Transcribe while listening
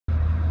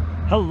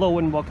Hello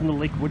and welcome to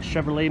Lakewood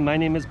Chevrolet. My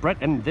name is Brett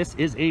and this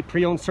is a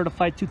pre-owned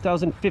certified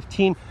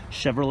 2015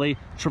 Chevrolet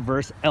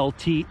Traverse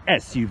LT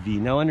SUV.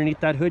 Now underneath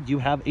that hood you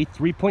have a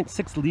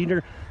 3.6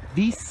 liter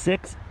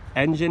V6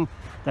 engine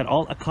that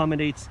all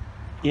accommodates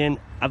in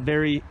a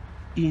very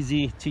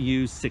easy to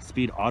use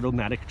 6-speed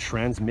automatic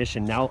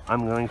transmission. Now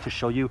I'm going to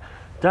show you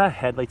the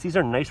headlights. These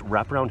are nice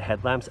wraparound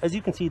headlamps. As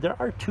you can see, there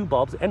are two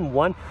bulbs and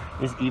one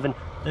is even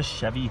the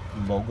Chevy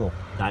logo.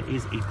 That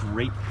is a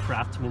great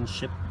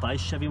craftsmanship by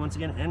Chevy once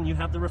again. And you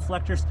have the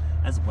reflectors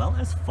as well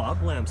as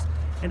fog lamps.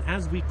 And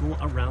as we go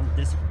around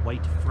this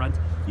white front,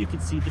 you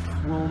can see the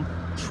chrome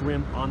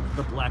trim on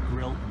the black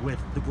grille with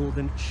the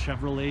golden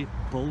Chevrolet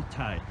bow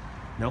tie.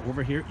 Now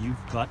over here,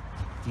 you've got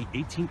the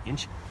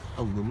 18-inch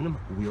aluminum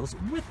wheels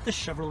with the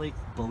Chevrolet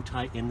bow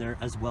tie in there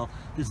as well.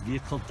 This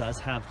vehicle does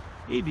have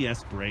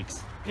ABS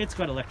brakes. It's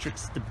got electric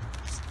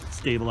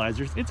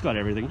stabilizers. It's got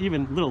everything,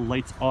 even little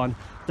lights on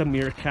the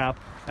mirror cap.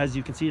 As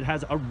you can see, it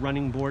has a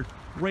running board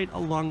right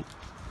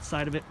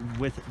alongside of it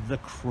with the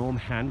chrome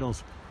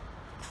handles,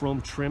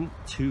 chrome trim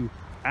to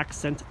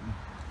accent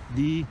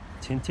the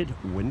tinted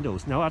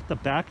windows. Now at the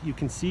back, you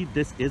can see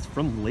this is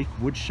from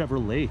Lakewood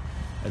Chevrolet,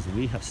 as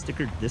we have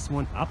stickered this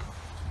one up.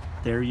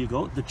 There you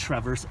go, the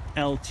Traverse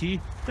LT,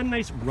 the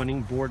nice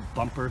running board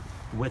bumper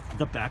with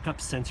the backup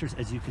sensors,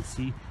 as you can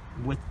see,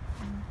 with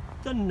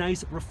the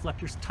nice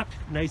reflectors tucked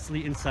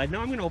nicely inside. Now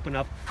I'm going to open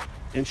up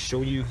and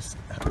show you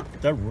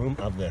the room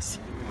of this.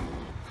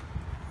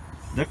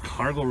 The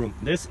cargo room.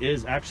 This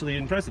is actually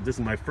impressive. This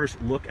is my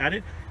first look at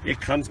it.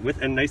 It comes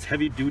with a nice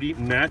heavy duty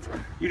mat.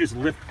 You just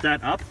lift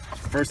that up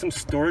for some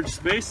storage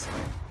space.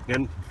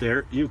 And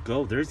there you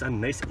go. There's a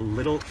nice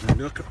little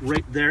nook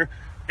right there.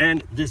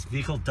 And this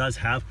vehicle does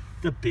have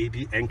the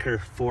baby anchor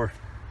for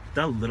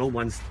the little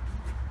ones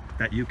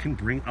that you can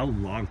bring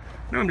along.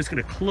 Now I'm just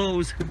going to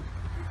close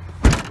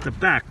the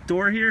back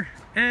door here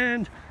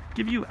and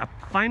give you a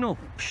final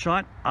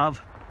shot of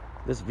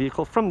this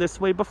vehicle from this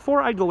way.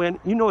 Before I go in,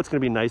 you know it's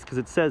going to be nice because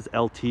it says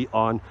LT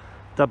on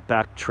the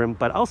back trim,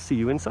 but I'll see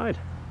you inside.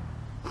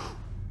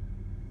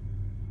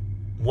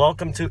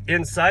 Welcome to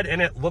inside,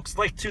 and it looks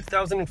like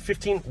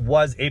 2015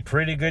 was a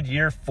pretty good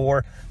year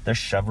for the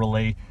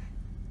Chevrolet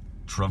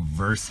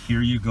Traverse.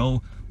 Here you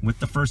go with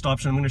the first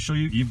option I'm going to show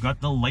you. You've got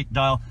the light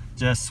dial.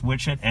 Just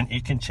switch it and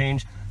it can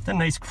change. The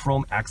nice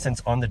chrome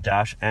accents on the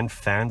dash and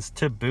fans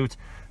to boot.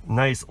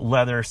 Nice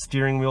leather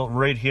steering wheel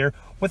right here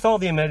with all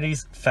the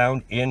amenities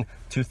found in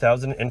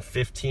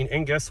 2015.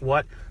 And guess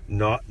what?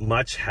 Not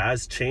much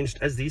has changed,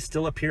 as these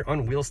still appear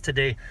on wheels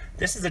today.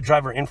 This is a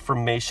driver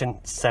information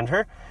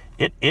center.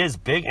 It is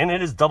big and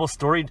it is double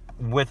storied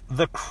with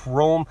the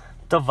chrome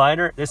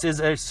divider. This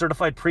is a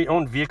certified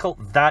pre-owned vehicle.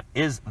 That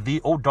is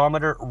the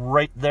odometer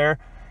right there,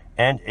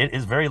 and it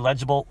is very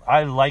legible.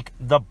 I like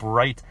the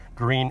bright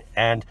green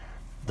and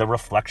the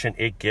reflection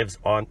it gives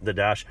on the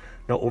dash.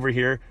 Now over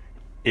here,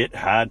 it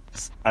had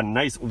a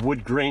nice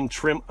wood grain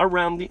trim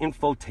around the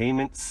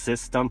infotainment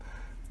system.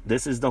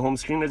 This is the home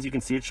screen. As you can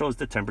see, it shows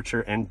the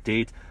temperature and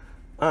date.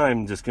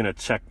 I'm just gonna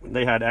check.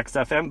 They had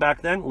XFM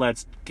back then.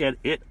 Let's get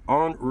it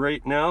on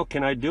right now.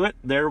 Can I do it?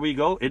 There we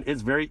go. It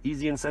is very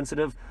easy and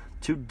sensitive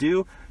to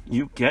do.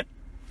 You get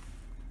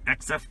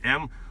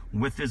XFM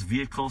with this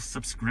vehicle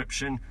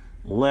subscription.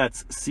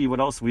 Let's see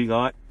what else we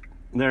got.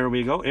 There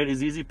we go. It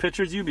is easy.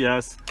 Pictures,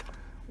 UBS,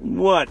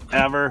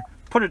 whatever.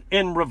 Put it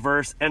in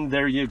reverse and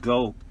there you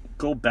go.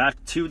 Go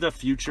back to the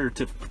future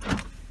to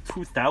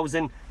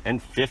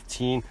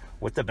 2015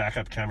 with the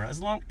backup camera.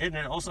 And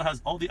it also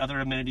has all the other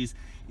amenities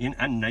in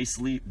a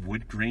nicely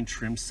wood grain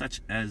trim,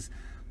 such as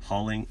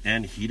hauling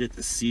and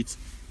heated seats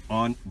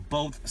on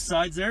both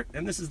sides there.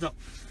 And this is the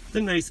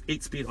nice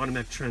 8-speed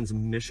automatic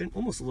transmission.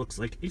 Almost looks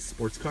like a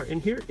sports car.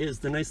 And here is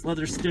the nice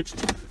leather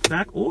stitched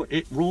back. Oh,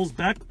 it rolls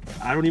back.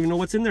 I don't even know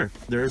what's in there.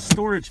 There's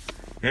storage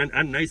and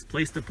a nice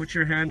place to put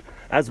your hand.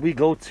 As we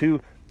go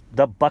to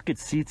the bucket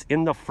seats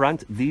in the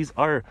front, these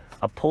are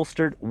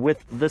upholstered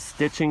with the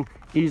stitching.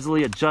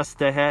 Easily adjust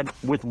the head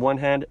with one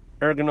hand,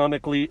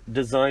 ergonomically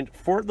designed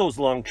for those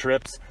long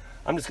trips.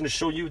 I'm just going to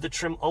show you the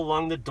trim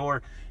along the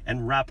door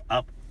and wrap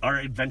up our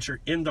adventure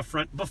in the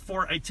front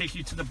before I take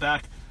you to the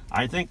back.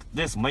 I think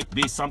this might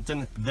be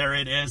something. There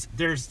it is.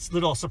 There's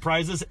little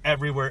surprises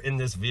everywhere in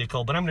this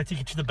vehicle, but I'm going to take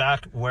you to the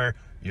back where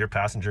your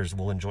passengers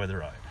will enjoy the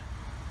ride.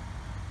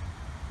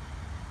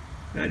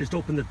 I just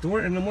opened the door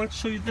and I want to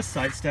show you the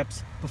side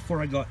steps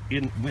before I got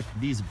in with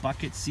these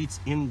bucket seats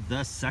in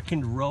the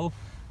second row.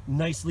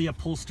 Nicely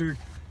upholstered,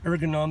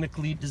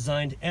 ergonomically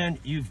designed, and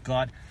you've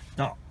got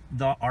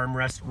the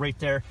armrest right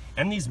there.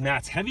 And these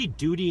mats, heavy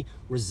duty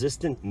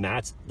resistant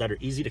mats that are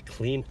easy to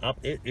clean up.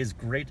 It is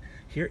great.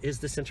 Here is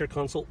the center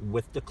console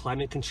with the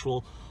climate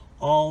control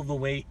all the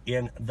way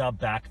in the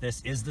back.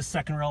 This is the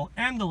second row,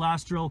 and the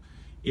last row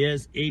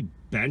is a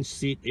bench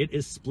seat. It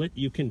is split.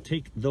 You can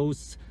take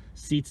those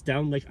seats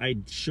down like I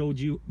showed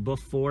you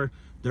before.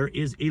 There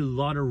is a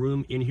lot of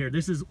room in here.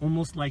 This is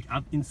almost like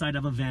up inside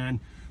of a van,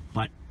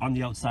 but on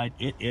the outside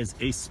it is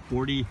a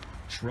sporty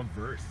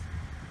Traverse.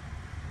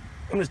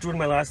 I'm just doing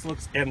my last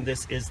looks, and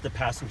this is the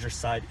passenger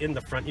side. In the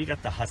front, you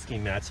got the husky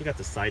mats, you got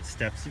the side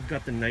steps, you've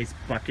got the nice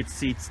bucket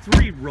seats,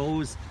 3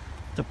 rows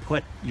to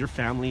put your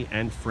family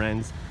and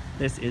friends.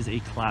 This is a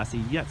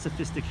classy yet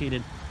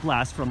sophisticated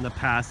blast from the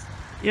past.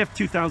 If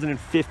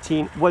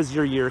 2015 was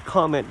your year,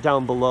 comment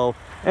down below.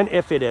 And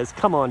if it is,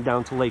 come on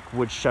down to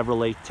Lakewood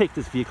Chevrolet. Take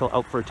this vehicle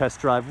out for a test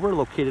drive. We're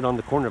located on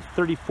the corner of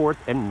 34th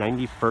and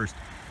 91st.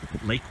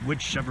 Lakewood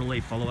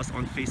Chevrolet. Follow us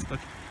on Facebook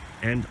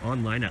and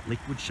online at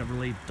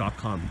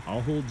lakewoodchevrolet.com.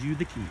 I'll hold you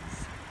the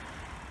keys.